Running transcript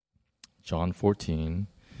John 14.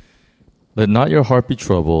 Let not your heart be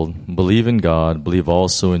troubled. Believe in God. Believe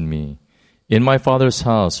also in me. In my Father's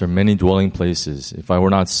house are many dwelling places. If I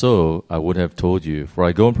were not so, I would have told you. For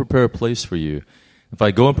I go and prepare a place for you. If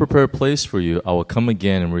I go and prepare a place for you, I will come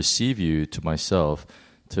again and receive you to myself,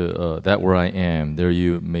 to that where I am, there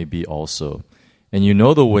you may be also. And you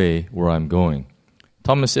know the way where I am going.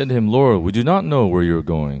 Thomas said to him, Lord, we do not know where you are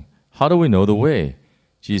going. How do we know the way?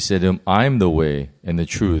 Jesus said to him, I am the way and the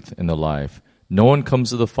truth and the life. No one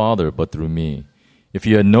comes to the Father but through me. If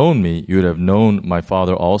you had known me, you would have known my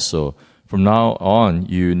Father also. From now on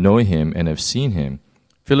you know him and have seen him.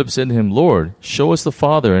 Philip said to him, Lord, show us the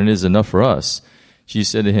Father, and it is enough for us. Jesus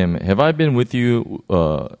said to him, Have I been with you?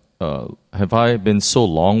 Have I been so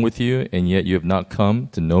long with you, and yet you have not come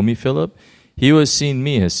to know me, Philip? He who has seen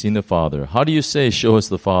me has seen the Father. How do you say, show us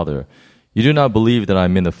the Father? You do not believe that I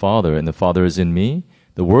am in the Father, and the Father is in me?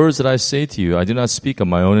 The words that I say to you, I do not speak of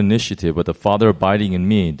my own initiative, but the Father abiding in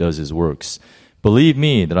me does his works. Believe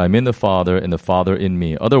me that I am in the Father, and the Father in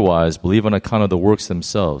me. Otherwise, believe on account of the works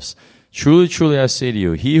themselves. Truly, truly, I say to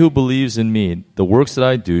you, he who believes in me, the works that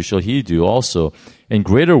I do shall he do also, and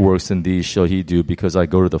greater works than these shall he do, because I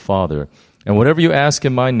go to the Father. And whatever you ask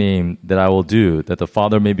in my name, that I will do, that the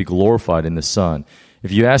Father may be glorified in the Son.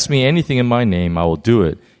 If you ask me anything in my name, I will do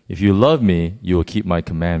it. If you love me, you will keep my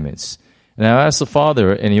commandments. And I will ask the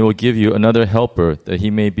Father, and he will give you another helper, that he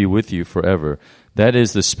may be with you forever. That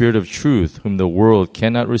is the Spirit of truth, whom the world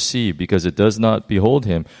cannot receive, because it does not behold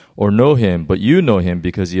him or know him, but you know him,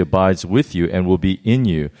 because he abides with you and will be in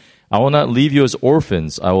you. I will not leave you as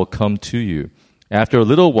orphans, I will come to you. After a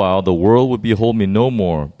little while, the world will behold me no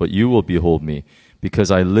more, but you will behold me, because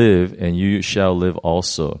I live, and you shall live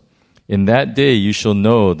also. In that day you shall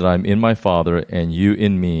know that I am in my Father, and you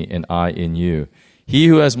in me, and I in you. He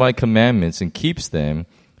who has my commandments and keeps them,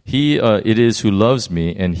 he it is who loves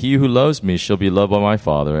me, and he who loves me shall be loved by my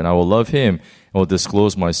Father, and I will love him and will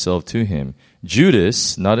disclose myself to him.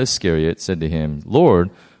 Judas, not Iscariot, said to him, Lord,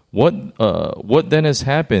 what then has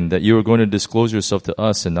happened that you are going to disclose yourself to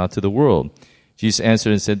us and not to the world? Jesus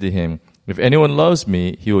answered and said to him, If anyone loves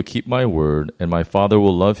me, he will keep my word, and my Father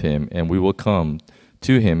will love him, and we will come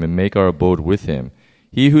to him and make our abode with him.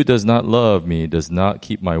 He who does not love me does not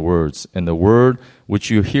keep my words, and the word which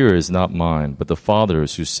you hear is not mine, but the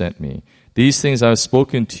Father's who sent me. These things I have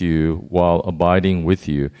spoken to you while abiding with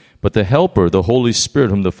you. But the Helper, the Holy Spirit,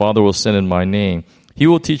 whom the Father will send in my name, he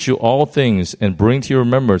will teach you all things and bring to your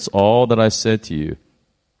remembrance all that I said to you.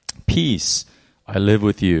 Peace I live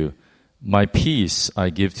with you. My peace I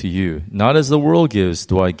give to you. Not as the world gives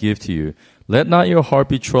do I give to you. Let not your heart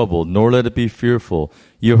be troubled, nor let it be fearful.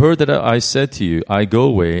 You heard that I said to you, I go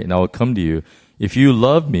away, and I will come to you. If you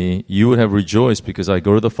loved me, you would have rejoiced, because I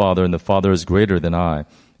go to the Father, and the Father is greater than I.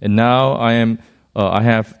 And now I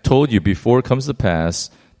have told you before it comes to pass,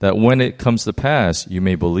 that when it comes to pass, you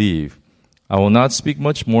may believe. I will not speak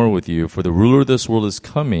much more with you, for the ruler of this world is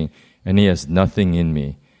coming, and he has nothing in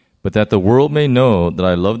me. But that the world may know that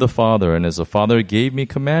I love the Father, and as the Father gave me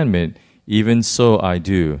commandment, even so I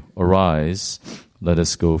do. Arise, let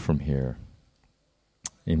us go from here.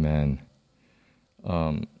 Amen.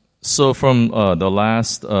 So from the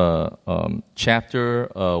last chapter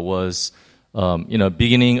was,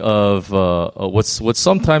 beginning of what's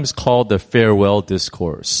sometimes called the farewell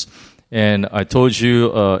discourse. And I told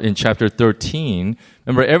you in chapter 13,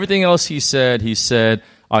 remember everything else he said,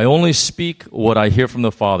 I only speak what I hear from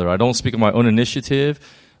the Father. I don't speak of my own initiative.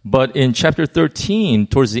 But in chapter 13,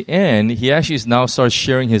 towards the end, he actually now starts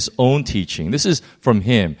sharing his own teaching. This is from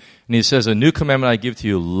him. And he says, a new commandment I give to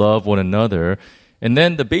you, love one another. And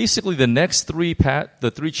then basically the next three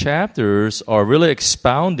chapters are really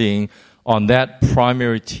expounding on that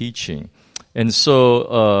primary teaching. And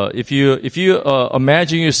so if you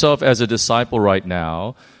imagine yourself as a disciple right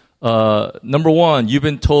now, number one, you've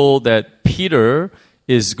been told that Peter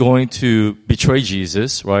is going to betray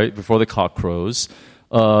Jesus, right, before the cock crows.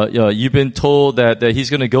 You've been told that he's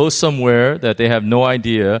going to go somewhere that they have no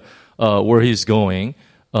idea where he's going.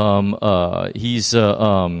 They're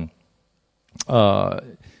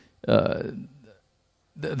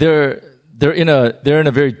in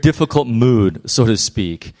a very difficult mood, so to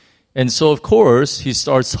speak. And so, of course, he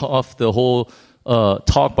starts off the whole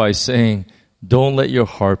talk by saying, "Don't let your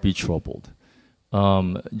heart be troubled."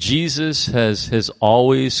 Jesus has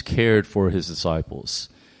always cared for his disciples.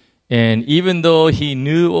 And even though he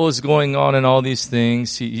knew what was going on and all these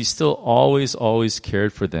things, he still always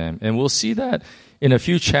cared for them. And we'll see that in a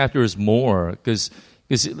few chapters more, because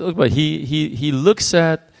look, but he looks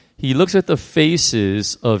at the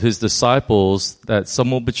faces of his disciples, that some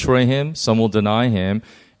will betray him, some will deny him,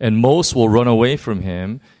 and most will run away from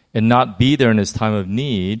him. and not be there in his time of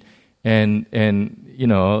need. And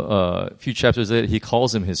a few chapters later, he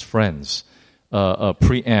calls them his friends,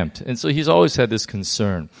 preempt. And so he's always had this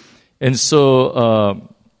concern. And so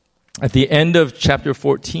at the end of chapter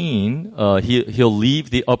 14, he'll leave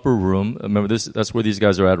the upper room. Remember, that's where these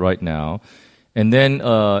guys are at right now. And then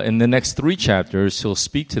in the next 3 chapters, he'll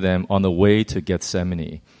speak to them on the way to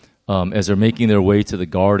Gethsemane as they're making their way to the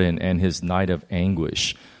garden and his night of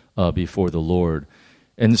anguish before the Lord.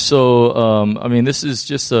 And so, this is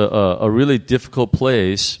just a really difficult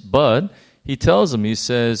place, but he tells them, he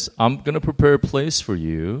says, I'm going to prepare a place for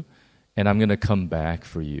you, and I'm going to come back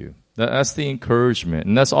for you. That's the encouragement,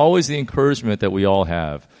 and that's always the encouragement that we all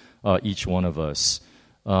have, each one of us.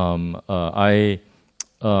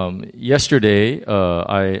 Yesterday,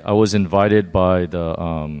 I was invited by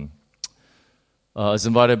the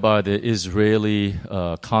Israeli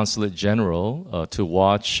consulate general to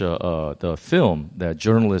watch the film that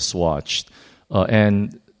journalists watched,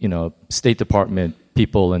 and State Department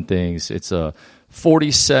people and things. It's a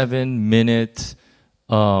 47-minute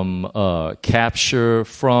capture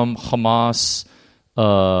from Hamas,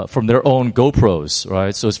 from their own GoPros,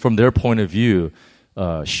 right? So it's from their point of view.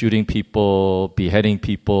 Shooting people, beheading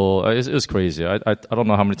people. It was crazy. I don't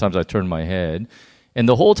know how many times I turned my head. And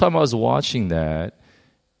the whole time I was watching that,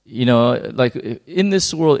 like in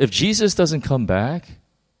this world, if Jesus doesn't come back,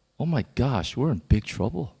 oh my gosh, we're in big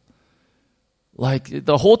trouble. Like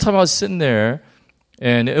the whole time I was sitting there,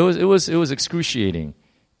 and it was excruciating.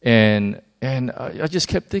 And I just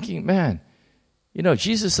kept thinking, man,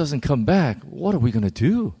 Jesus doesn't come back, what are we going to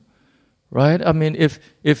do? Right? I mean,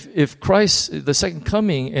 if Christ, the second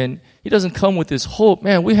coming, and he doesn't come with this hope,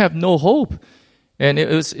 man, we have no hope. And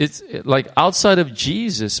it's like outside of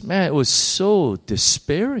Jesus, man, it was so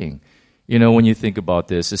despairing, when you think about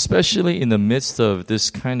this, especially in the midst of this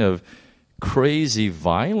kind of crazy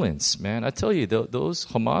violence, man. I tell you, those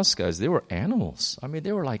Hamas guys, they were animals. I mean,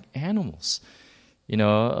 they were like animals.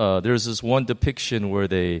 There's this one depiction where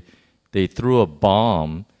they threw a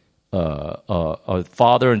bomb. A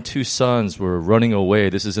father and 2 sons were running away.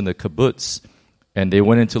 This is in the kibbutz, and they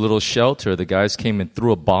went into a little shelter. The guys came and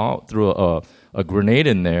threw a grenade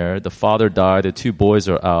in there. The father died. The 2 boys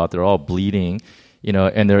are out. They're all bleeding,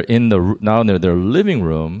 and they're in their living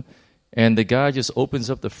room. And the guy just opens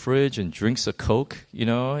up the fridge and drinks a Coke,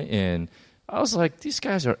 And I was like, these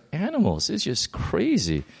guys are animals. It's just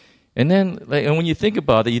crazy. And then, and when you think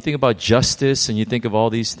about it, you think about justice, and you think of all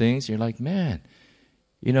these things. You're like, man.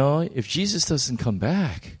 If Jesus doesn't come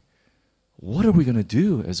back, what are we going to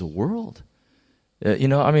do as a world?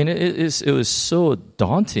 It was so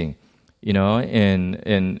daunting, and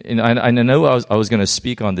I know I was going to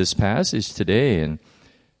speak on this passage today, and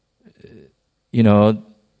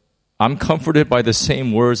I'm comforted by the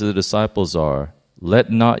same words that the disciples are.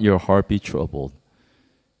 Let not your heart be troubled.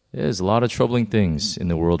 There's a lot of troubling things in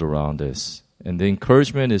the world around us, and the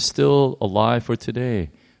encouragement is still alive for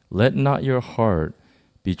today. Let not your heart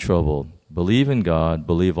be troubled. Believe in God.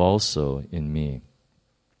 Believe also in me.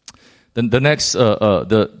 Then the next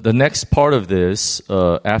part of this,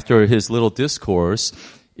 after his little discourse,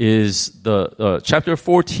 is the chapter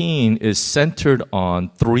 14 is centered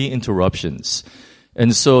on 3 interruptions,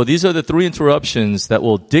 and so these are the 3 interruptions that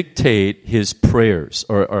will dictate his prayers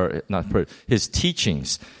or not prayers, his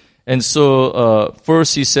teachings. And so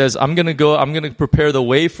first he says, I'm going to prepare the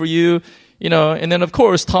way for you, and then of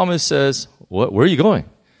course Thomas says, what? Where are you going?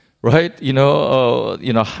 Right?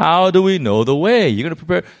 How do we know the way? You're going to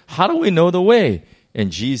prepare. How do we know the way?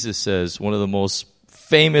 And Jesus says, one of the most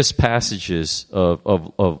famous passages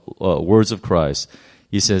of words of Christ.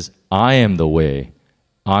 He says, I am the way,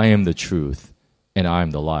 I am the truth, and I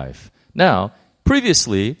am the life. Now,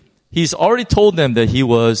 previously, he's already told them that he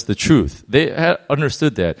was the truth. They had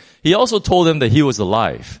understood that. He also told them that he was the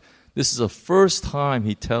life. This is the first time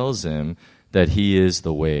he tells them that he is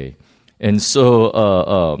the way. And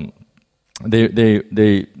so they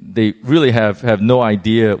really have no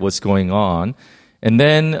idea what's going on. And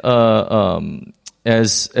then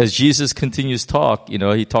as Jesus continues talk,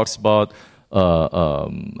 he talks about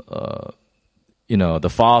the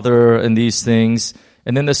Father and these things.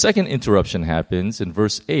 And then the second interruption happens in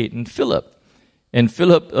verse 8 in Philip. And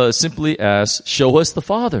Philip simply asks, show us the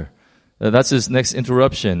Father. That's his next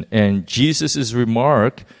interruption. And Jesus'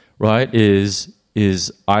 remark, right, is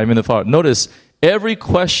I'm in the Father. Notice, every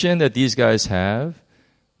question that these guys have,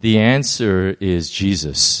 the answer is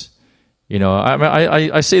Jesus.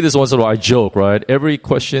 I say this once in a while, I joke, right? Every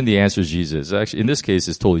question, the answer is Jesus. Actually, in this case,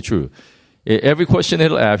 it's totally true. Every question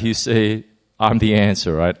they'll have, you say, I'm the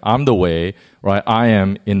answer, right? I'm the way, right? I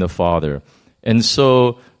am in the Father. And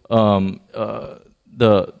so the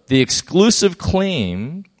the exclusive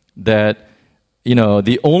claim that,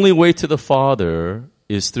 the only way to the Father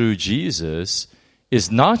is through Jesus is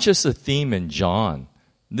not just a theme in John.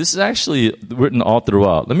 This is actually written all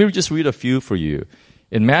throughout. Let me just read a few for you.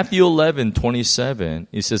 In Matthew 11:27,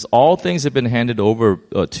 he says, "All things have been handed over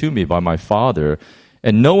to me by my Father,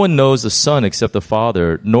 and no one knows the Son except the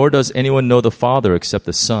Father, nor does anyone know the Father except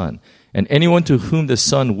the Son, and anyone to whom the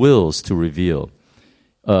Son wills to reveal."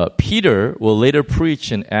 Peter will later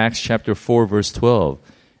preach in Acts chapter 4, verse 12,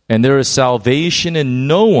 "And there is salvation in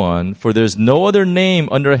no one, for there is no other name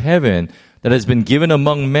under heaven that has been given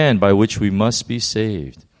among men by which we must be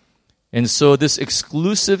saved." And so this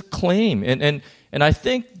exclusive claim, and I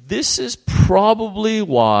think this is probably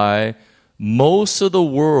why most of the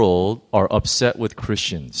world are upset with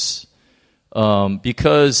Christians,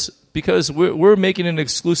 because we're making an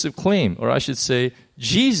exclusive claim, or I should say,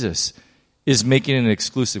 Jesus is making an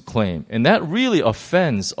exclusive claim, and that really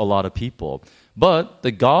offends a lot of people. But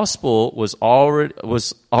the gospel was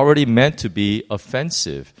already meant to be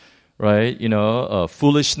offensive, right?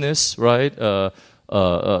 Foolishness, right?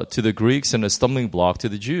 To the Greeks and a stumbling block to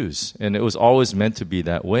the Jews, and it was always meant to be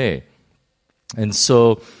that way. And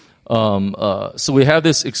so we have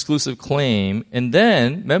this exclusive claim, and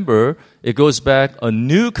then remember, it goes back, "A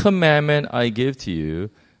new commandment I give to you,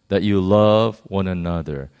 that you love one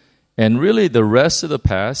another." And really, the rest of the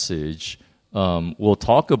passage will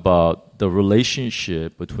talk about the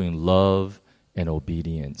relationship between love and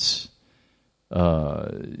obedience.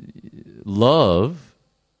 Love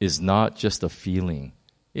is not just a feeling.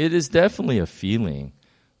 It is definitely a feeling.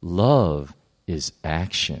 Love is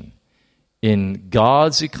action. In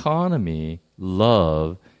God's economy,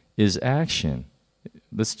 love is action.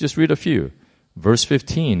 Let's just read a few. Verse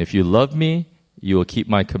 15, "If you love me, you will keep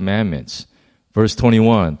my commandments." Verse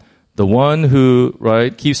 21, "The one who,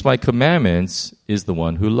 keeps my commandments is the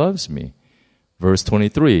one who loves me." Verse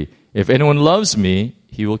 23, "If anyone loves me,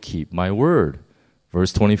 he will keep my word."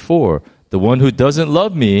 Verse 24, "The one who doesn't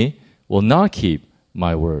love me will not keep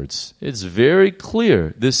my words." It's very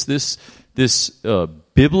clear. This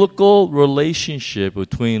biblical relationship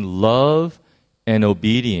between love and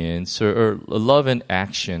obedience, or love and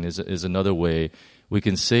action is another way we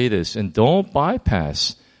can say this. And don't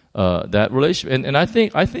bypass that relationship. And I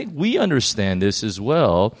think we understand this as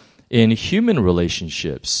well in human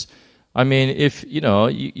relationships. I mean, if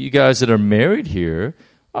you guys that are married here,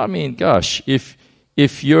 I mean, gosh, if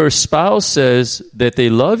your spouse says that they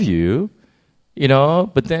love you,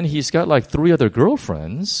 but then he's got like 3 other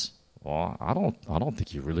girlfriends, well, I don't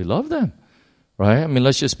think you really love them, right? I mean,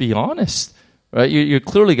 let's just be honest, right? You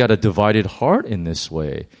clearly got a divided heart in this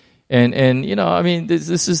way, and I mean,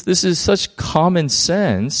 this is such common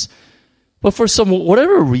sense. But for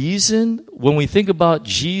whatever reason, when we think about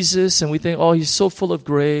Jesus and we think, oh, he's so full of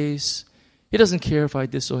grace, he doesn't care if I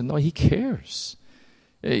disobey. No, he cares.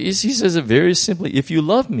 He says it very simply. If you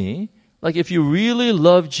love me, like if you really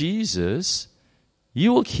love Jesus,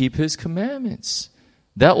 you will keep his commandments.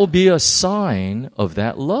 That will be a sign of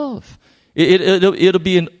that love. It'll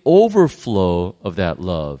be an overflow of that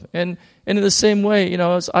love. And in the same way,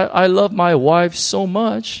 I love my wife so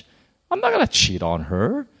much, I'm not going to cheat on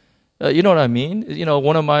her. You know what I mean?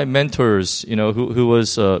 One of my mentors, who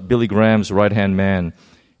was Billy Graham's right-hand man,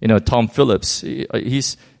 Tom Phillips,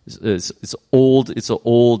 it's an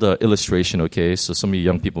old illustration, okay? So some of you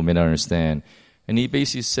young people may not understand. And he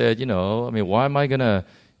basically said, why am I going to,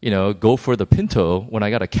 go for the Pinto when I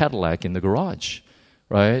got a Cadillac in the garage,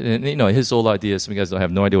 right? And, his old idea, some of you guys don't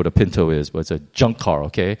have no idea what a Pinto is, but it's a junk car,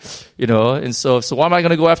 okay? And so why am I going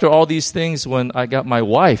to go after all these things when I got my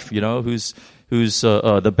wife, who's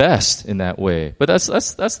the best in that way? But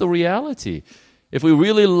that's the reality. If we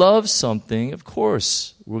really love something, of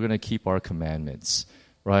course, we're going to keep our commandments,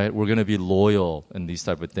 right? We're going to be loyal and these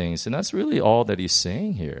type of things. And that's really all that he's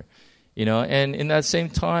saying here. And in that same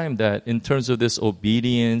time, that in terms of this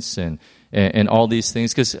obedience and all these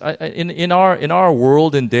things, because in our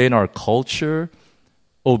world and day, in our culture,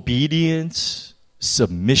 obedience,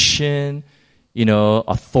 submission,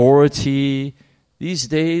 authority, these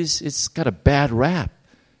days it's got a bad rap.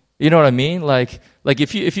 You know what I mean? Like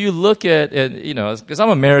if you look at because I'm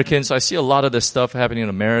American, so I see a lot of this stuff happening in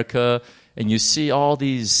America, and you see all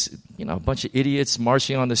these a bunch of idiots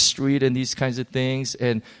marching on the street and these kinds of things.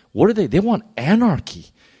 And what do they? They want anarchy.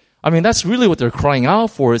 I mean, that's really what they're crying out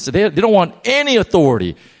for. Is they don't want any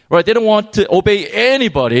authority, right? They don't want to obey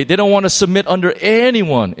anybody. They don't want to submit under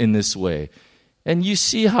anyone in this way. And you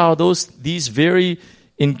see how these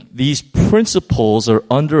principles are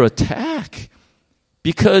under attack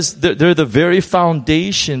because they're the very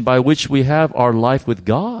foundation by which we have our life with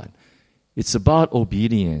God. It's about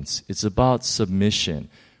obedience. It's about submission,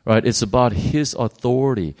 right? It's about His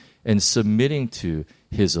authority and submitting to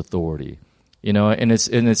His authority. And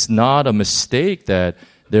it's not a mistake that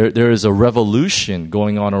there is a revolution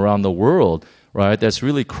going on around the world, right? That's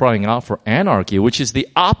really crying out for anarchy, which is the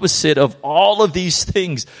opposite of all of these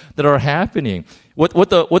things that are happening. What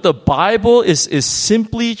the Bible is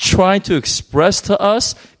simply trying to express to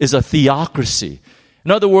us is a theocracy. In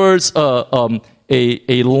other words,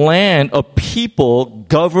 a land, a people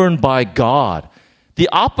governed by God. The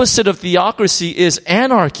opposite of theocracy is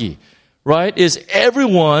anarchy, right? Is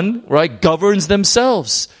everyone, right, governs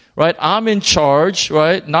themselves, right? I'm in charge,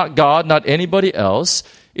 right? Not God, not anybody else.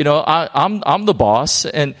 I'm the boss,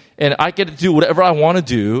 and I get to do whatever I want to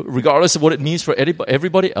do, regardless of what it means for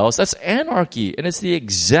everybody else. That's anarchy, and it's the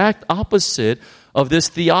exact opposite of this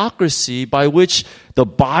theocracy by which the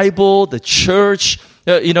Bible, the church,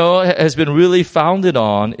 has been really founded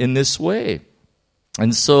on in this way.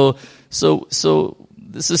 And so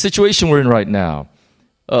this is the situation we're in right now.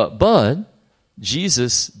 But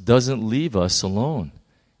Jesus doesn't leave us alone,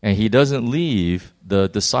 and He doesn't leave the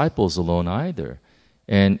disciples alone either.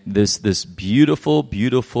 And this beautiful,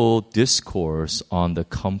 beautiful discourse on the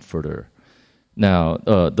Comforter. Now,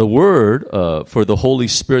 the word for the Holy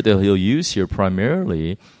Spirit that He'll use here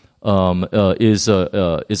primarily is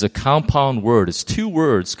a compound word. It's two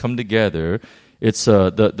words come together. It's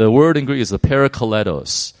the word in Greek is the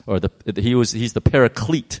parakletos, or he's the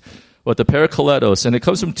paraclete, or the parakletos, and it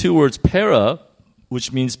comes from two words: para,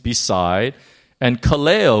 which means beside, and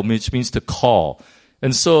kaleo, which means to call.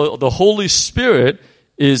 And so the Holy Spirit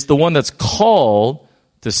is the one that's called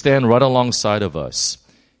to stand right alongside of us.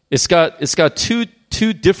 It's got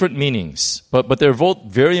two different meanings, but they're both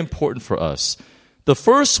very important for us. The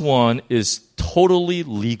first one is totally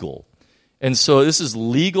legal. And so this is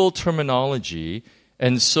legal terminology.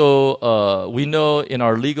 And so we know in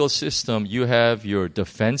our legal system, you have your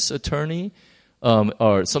defense attorney,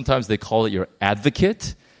 or sometimes they call it your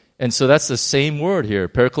advocate. And so that's the same word here,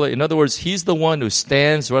 paraklete. In other words, he's the one who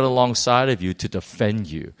stands right alongside of you to defend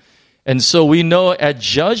you. And so we know at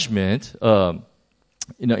judgment, the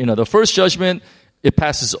first judgment, it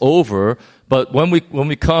passes over. But when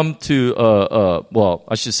we come to,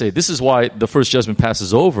 I should say, this is why the first judgment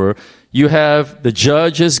passes over. You have the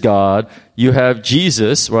judge as God. You have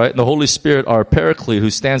Jesus, right? And the Holy Spirit, our paraclete,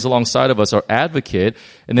 who stands alongside of us, our advocate.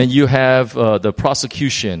 And then you have the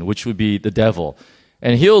prosecution, which would be the devil.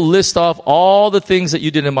 And he'll list off all the things that you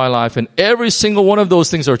did in my life, and every single one of those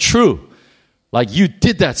things are true. Like, you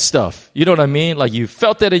did that stuff. You know what I mean? Like, you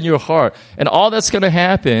felt that in your heart. And all that's going to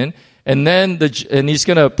happen, and then he's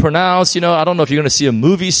going to pronounce, I don't know if you're going to see a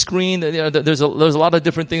movie screen. There's a lot of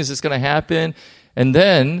different things that's going to happen. And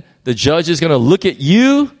then the judge is going to look at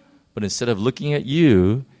you, but instead of looking at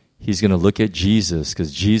you, he's going to look at Jesus,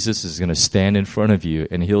 because Jesus is going to stand in front of you,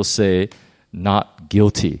 and he'll say, not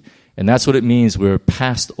guilty. And that's what it means. We're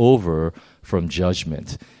passed over from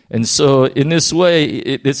judgment. And so in this way,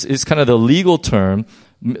 it's kind of the legal term,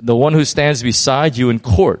 the one who stands beside you in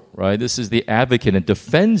court, right? This is the advocate and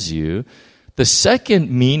defends you. The second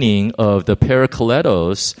meaning of the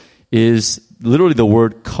parakletos is literally the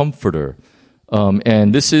word comforter.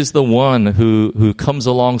 And this is the one who comes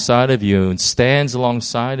alongside of you and stands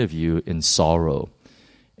alongside of you in sorrow.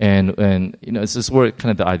 And this is where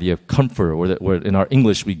kind of the idea of comfort, where in our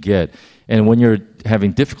English we get. And when you're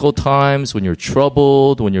having difficult times, when you're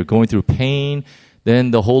troubled, when you're going through pain, then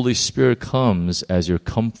the Holy Spirit comes as your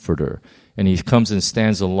comforter. And He comes and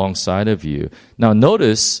stands alongside of you. Now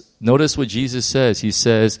notice what Jesus says. He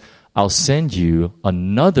says, I'll send you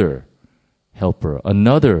another helper,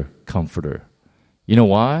 another comforter. You know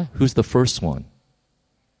why? Who's the first one?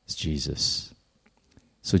 It's Jesus.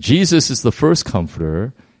 So Jesus is the first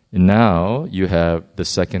comforter. And now you have the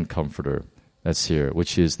second comforter that's here,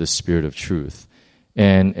 which is the Spirit of truth.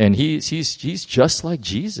 And he's just like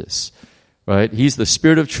Jesus, right? He's the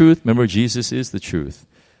Spirit of truth. Remember, Jesus is the truth.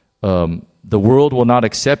 The world will not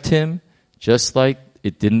accept Him, just like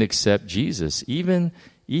it didn't accept Jesus.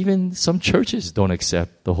 Even some churches don't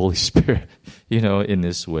accept the Holy Spirit, in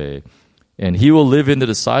this way. And He will live in the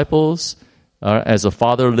disciples as a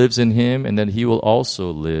Father lives in Him, and then He will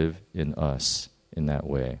also live in us in that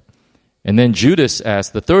way. And then Judas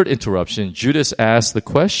asked, the third interruption, Judas asked the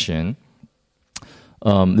question,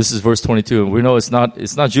 this is verse 22, and we know it's not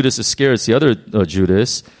Judas Iscariot, it's the other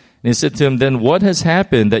Judas. And he said to him, then what has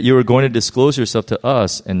happened that you are going to disclose yourself to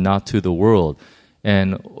us and not to the world?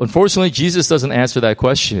 And unfortunately, Jesus doesn't answer that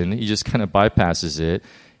question. He just kind of bypasses it.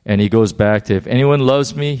 And he goes back to, if anyone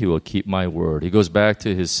loves me, he will keep my word. He goes back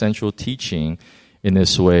to his central teaching in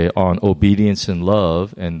this way on obedience and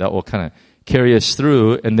love, and that will kind of carry us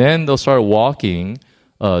through, and then they'll start walking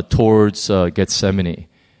towards Gethsemane.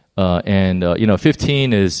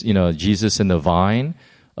 15 is, Jesus and the vine.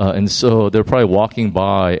 And so they're probably walking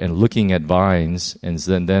by and looking at vines, and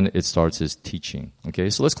then it starts his teaching. Okay,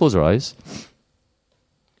 so let's close our eyes.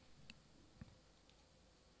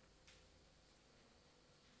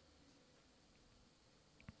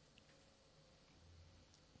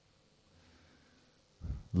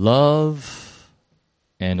 Love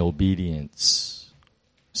and obedience,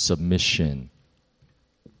 submission,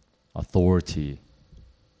 authority.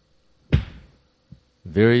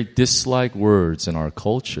 Very disliked words in our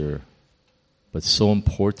culture, but so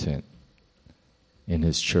important in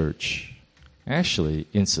his church. Actually,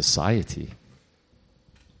 in society.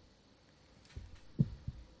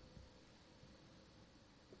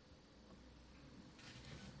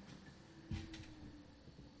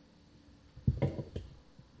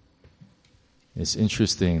 It's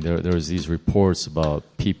interesting. There was these reports about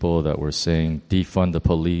people that were saying defund the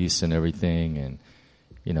police and everything, and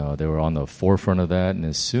they were on the forefront of that. And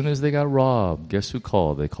as soon as they got robbed, guess who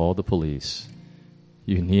called? They called the police.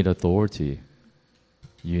 You need authority.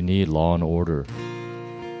 You need law and order.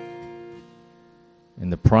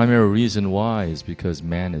 And the primary reason why is because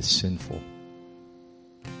man is sinful.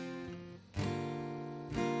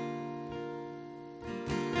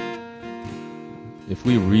 If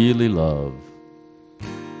we really love,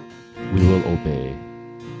 we will obey.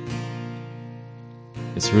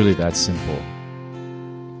 It's really that simple.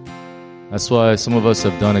 That's why some of us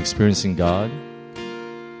have done Experiencing God.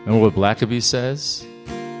 Remember what Blackaby says?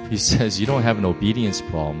 He says, you don't have an obedience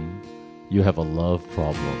problem, you have a love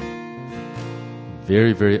problem.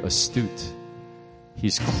 Very, very astute.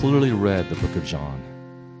 He's clearly read the book of John.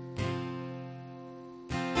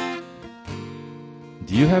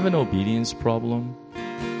 Do you have an obedience problem?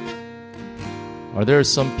 Are there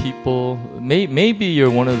some people, maybe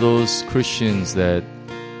you're one of those Christians that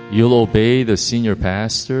you'll obey the senior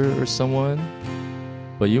pastor or someone,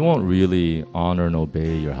 but you won't really honor and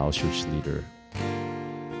obey your house church leader.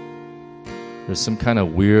 There's some kind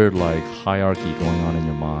of weird hierarchy going on in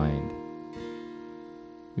your mind.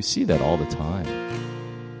 We see that all the time.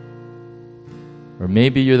 Or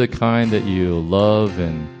maybe you're the kind that you love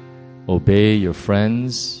and obey your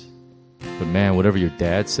friends, but man, whatever your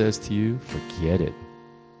dad says to you, forget it.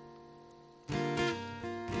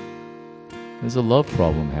 There's a love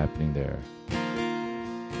problem happening there.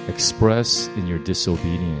 Expressed in your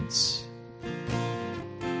disobedience.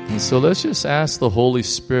 And so let's just ask the Holy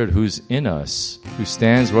Spirit who's in us, who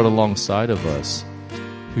stands right alongside of us,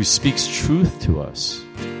 who speaks truth to us.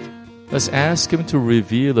 Let's ask Him to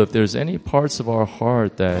reveal if there's any parts of our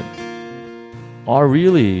heart that are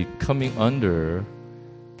really coming under,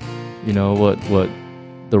 what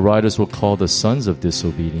the writers will call the sons of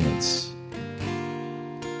disobedience.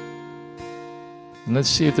 And let's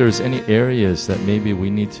see if there's any areas that maybe we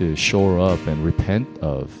need to shore up and repent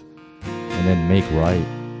of and then make right.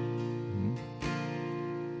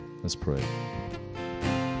 Let's pray.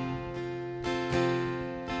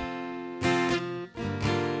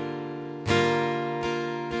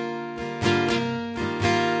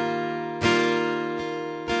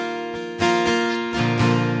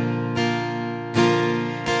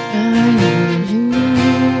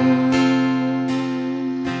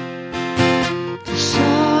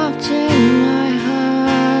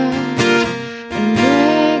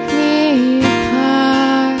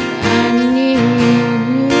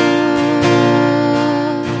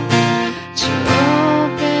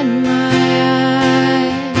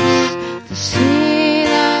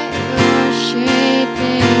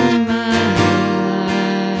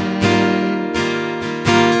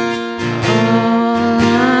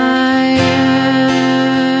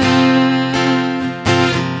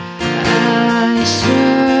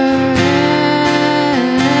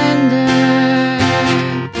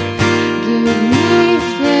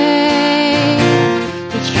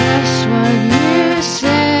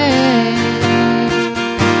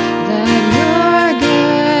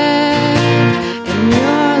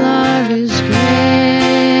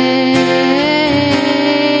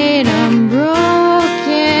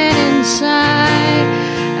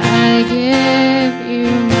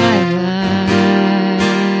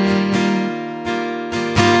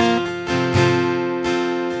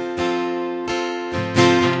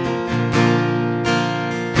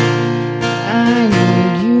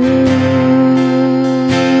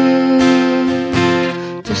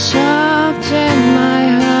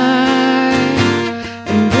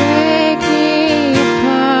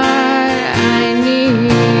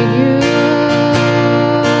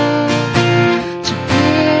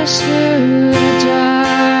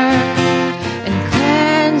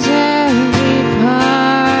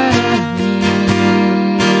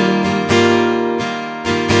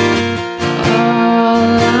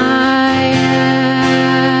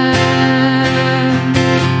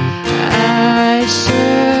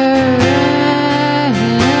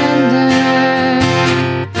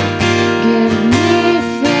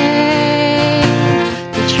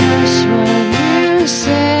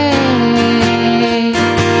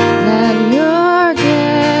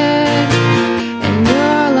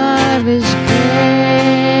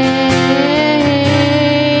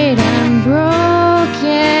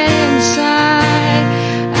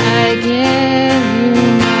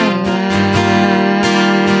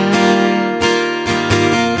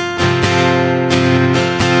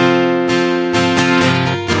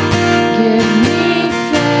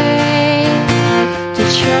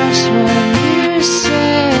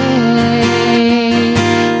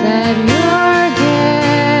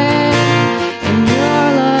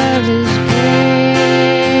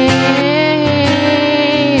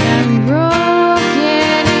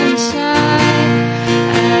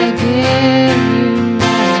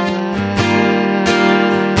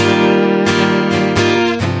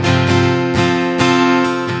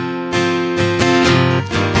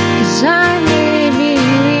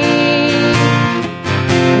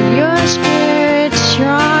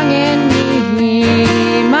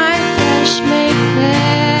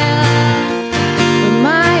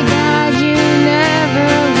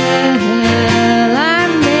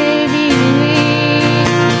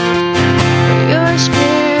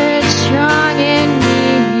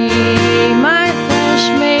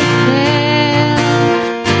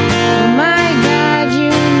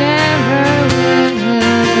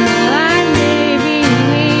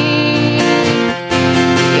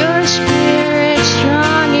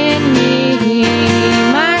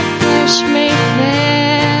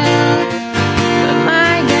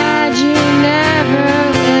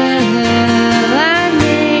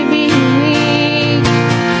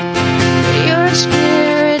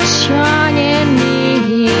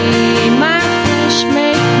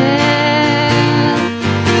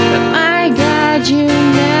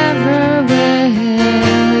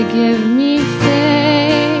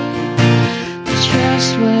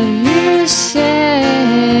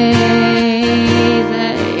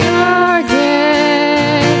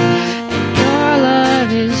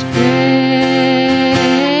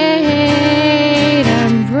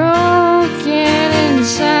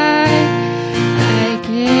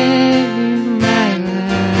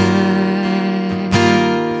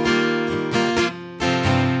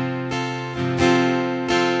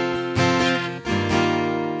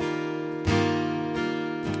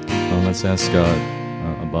 let's ask God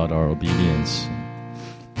about our obedience.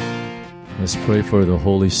 Let's pray for the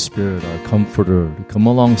Holy Spirit, our comforter, to come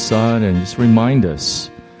alongside and just remind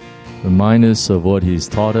us. Remind us of what He's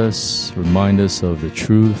taught us. Remind us of the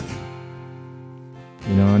truth.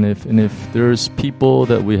 You know, and if there's people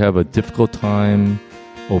that we have a difficult time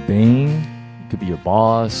obeying, it could be your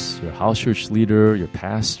boss, your house church leader, your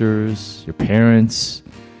pastors, your parents,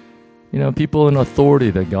 you know, people in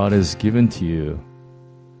authority that God has given to you.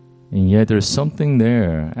 And yet there's something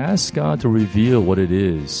there. Ask God to reveal what it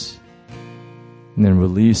is. And then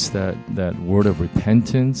release that word of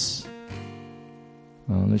repentance.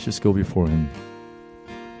 Let's just go before Him.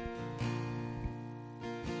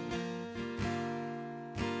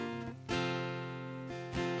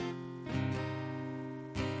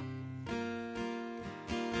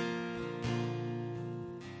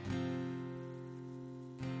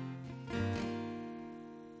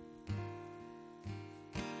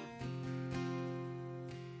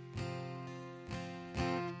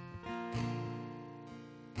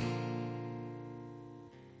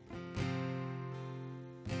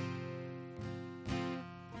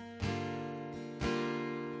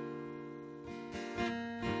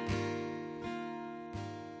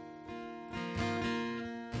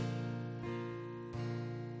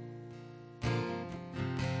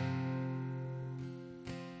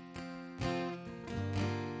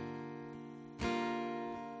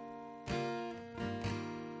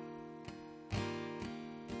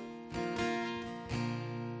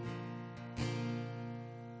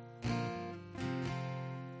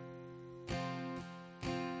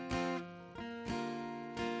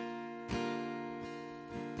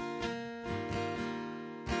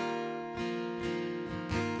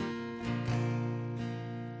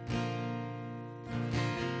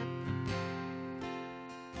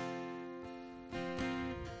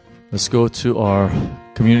 Let's go to our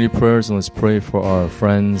community prayers and let's pray for our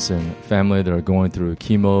friends and family that are going through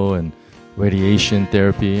chemo and radiation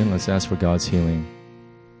therapy, and let's ask for God's healing.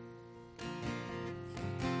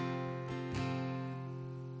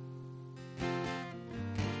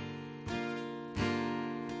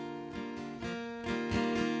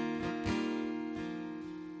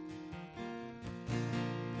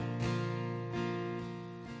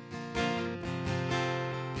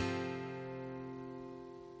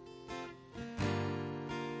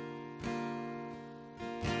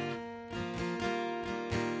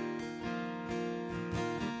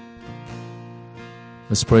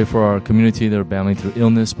 Let's pray for our community that are battling through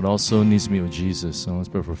illness, but also needs to meet with Jesus. So let's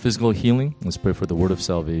pray for physical healing. Let's pray for the word of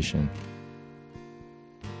salvation.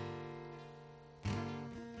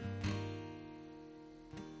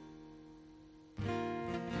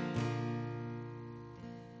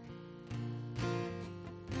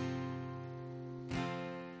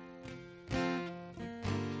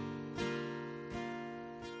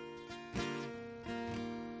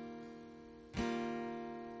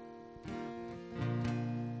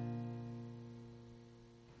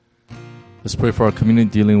 Let's pray for our community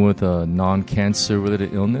dealing with a non-cancer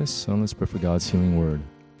related illness. So let's pray for God's healing word.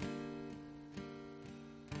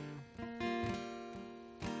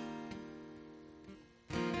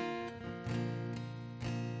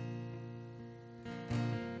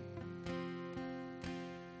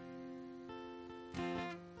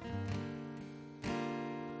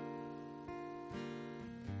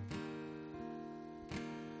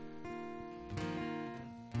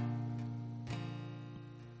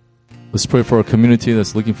 Let's pray for our community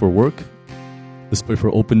that's looking for work. Let's pray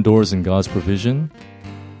for open doors and God's provision.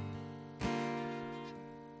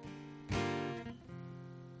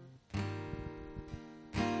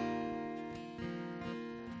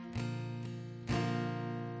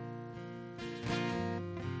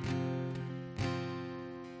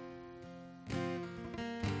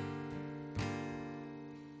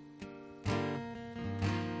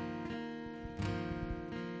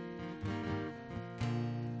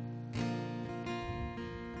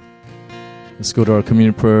 Let's go to our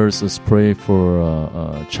community prayers. Let's pray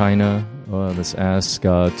for China. Let's ask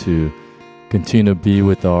God to continue to be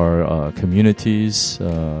with our communities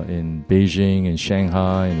in Beijing and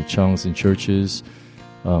Shanghai and the Chongqing churches.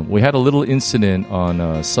 We had a little incident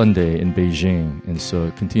on Sunday in Beijing, and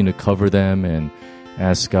so continue to cover them and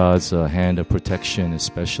ask God's hand of protection,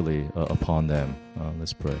 especially upon them.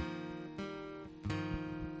 Let's pray.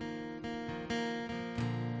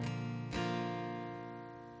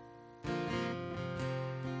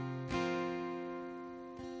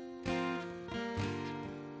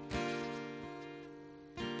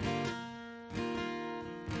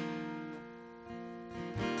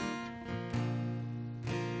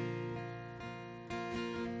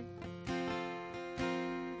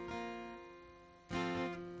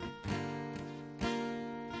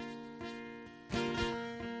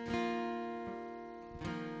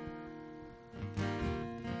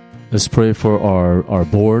 Let's pray for our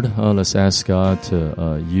board. Let's ask God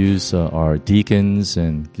to use our deacons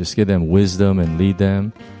and just give them wisdom and lead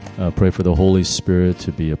them. Pray for the Holy Spirit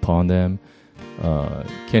to be upon them.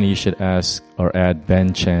 Kenny, you should ask or add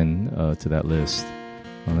Ben Chen to that list.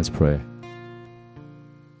 Let's pray.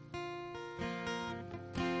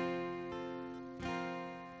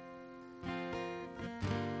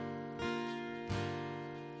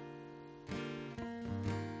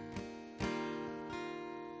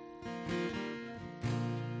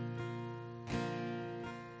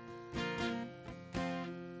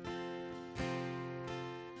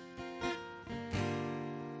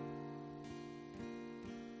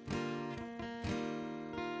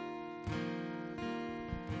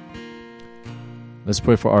 Let's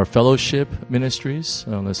pray for our fellowship ministries.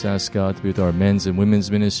 Let's ask God to be with our men's and women's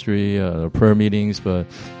ministry, our prayer meetings, but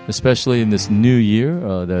especially in this new year,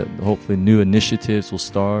 that hopefully new initiatives will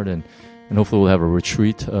start, and hopefully we'll have a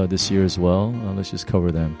retreat this year as well. Let's just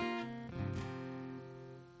cover them.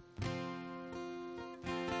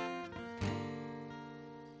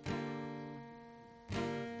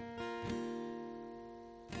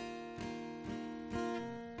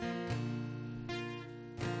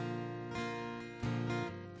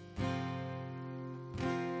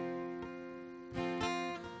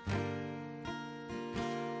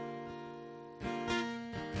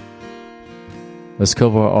 Let's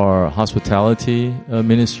cover our hospitality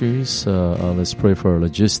ministries. Let's pray for our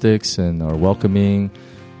logistics and our welcoming.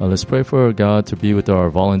 Let's pray for God to be with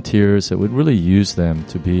our volunteers, that would really use them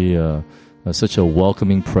to be such a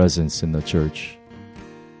welcoming presence in the church.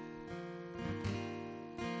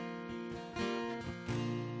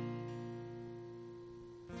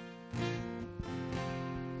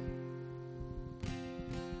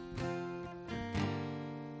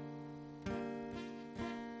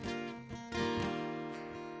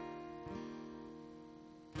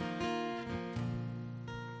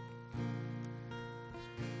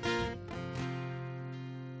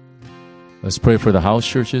 Let's pray for the house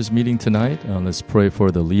churches meeting tonight. Let's pray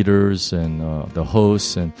for the leaders and the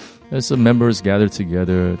hosts, and as the members gather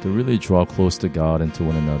together to really draw close to God and to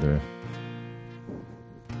one another.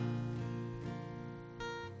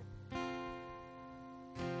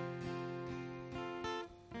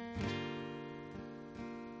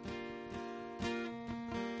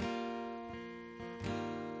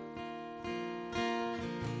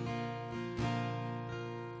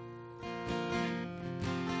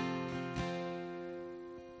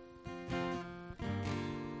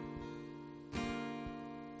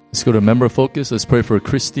 Let's go to member focus. Let's pray for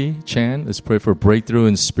Christy Chan. Let's pray for breakthrough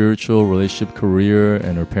in spiritual, relationship, career,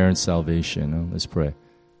 and her parents' salvation. Let's pray.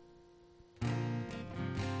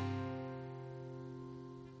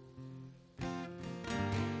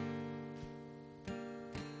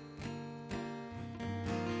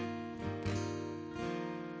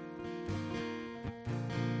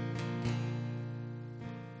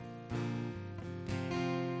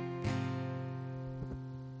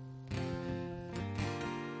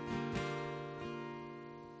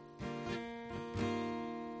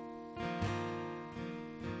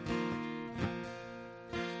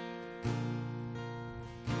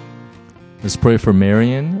 Let's pray for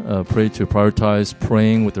Marion. Pray to prioritize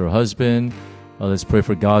praying with her husband. Let's pray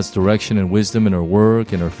for God's direction and wisdom in her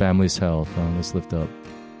work and her family's health. Let's lift up.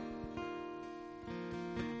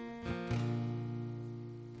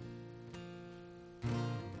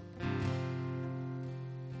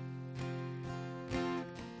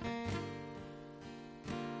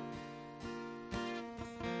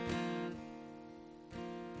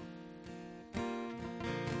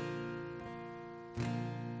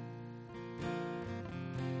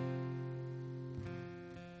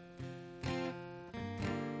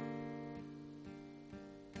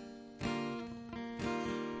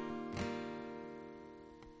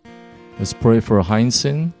 Let's pray for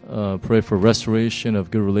Heinzen. Pray for restoration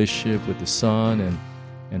of good relationship with the son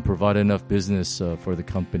and provide enough business for the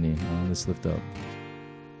company. Let's lift up.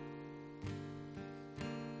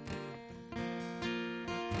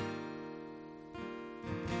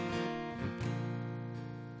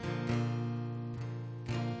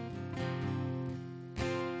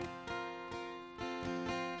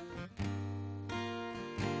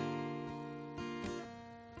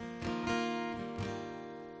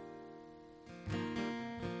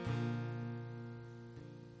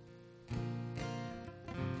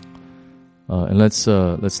 And let's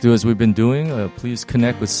do as we've been doing. Please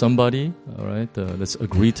connect with somebody. All right. Let's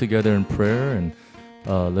agree together in prayer, and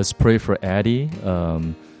let's pray for Addie.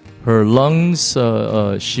 Her lungs.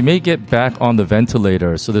 She may get back on the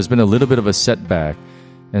ventilator, so there's been a little bit of a setback,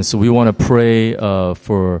 and so we want to pray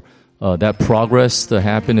for that progress to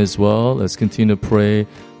happen as well. Let's continue to pray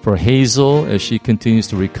for Hazel as she continues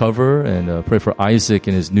to recover, and pray for Isaac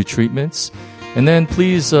and his new treatments. And then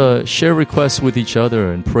please share requests with each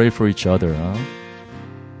other and pray for each other.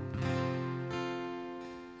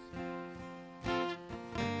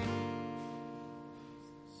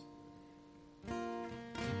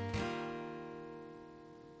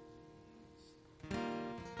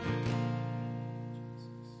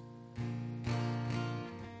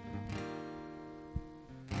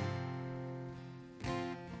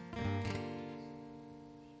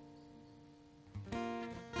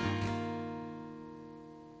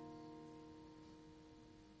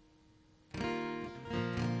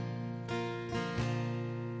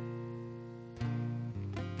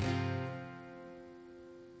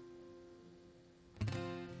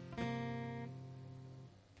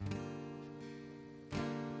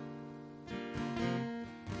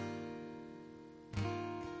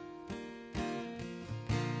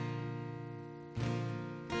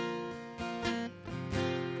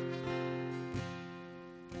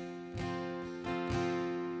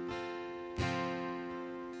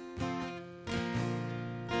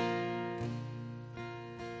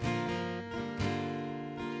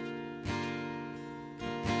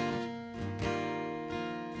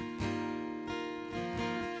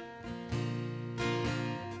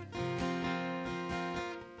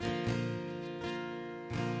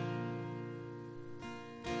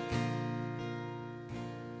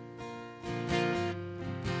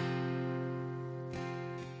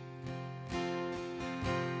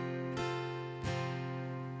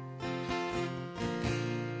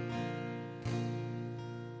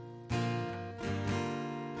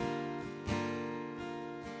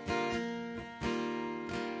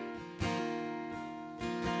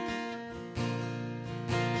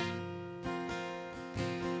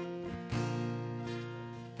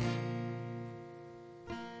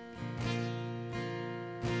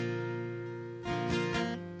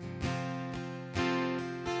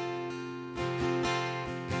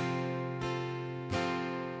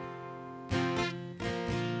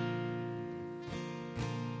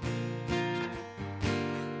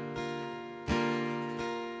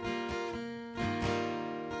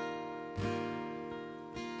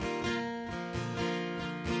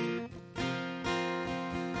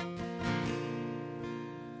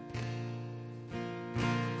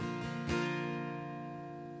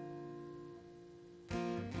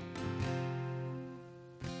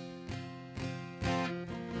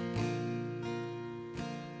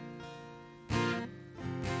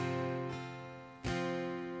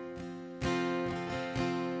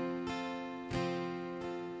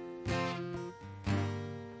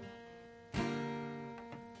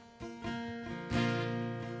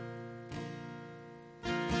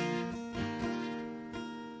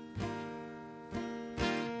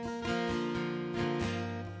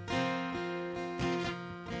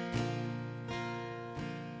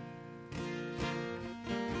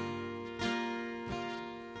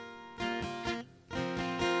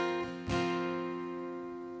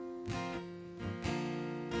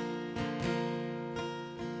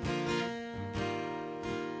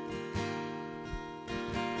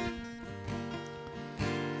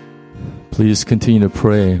 Please continue to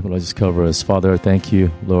pray. What I just cover us. Father, thank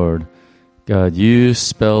you, Lord. God, you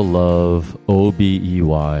spell love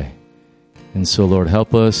O-B-E-Y. And so, Lord,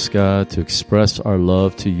 help us, God, to express our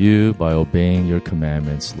love to you by obeying your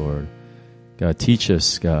commandments, Lord. God, teach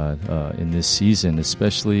us, God, in this season,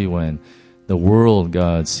 especially when the world,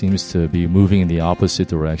 God, seems to be moving in the opposite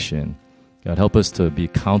direction. God, help us to be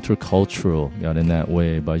countercultural, God, in that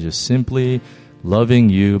way by just simply loving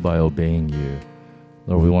you by obeying you.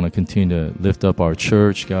 Lord, we want to continue to lift up our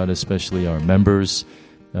church, God, especially our members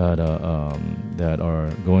that are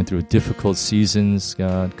going through difficult seasons,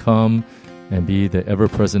 God. Come and be the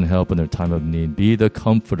ever-present help in their time of need. Be the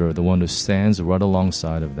comforter, the one who stands right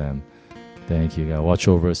alongside of them. Thank you, God. Watch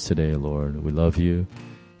over us today, Lord. We love you.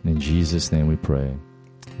 And in Jesus' name we pray.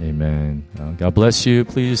 Amen. God bless you.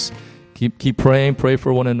 Please keep praying. Pray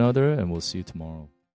for one another, and we'll see you tomorrow.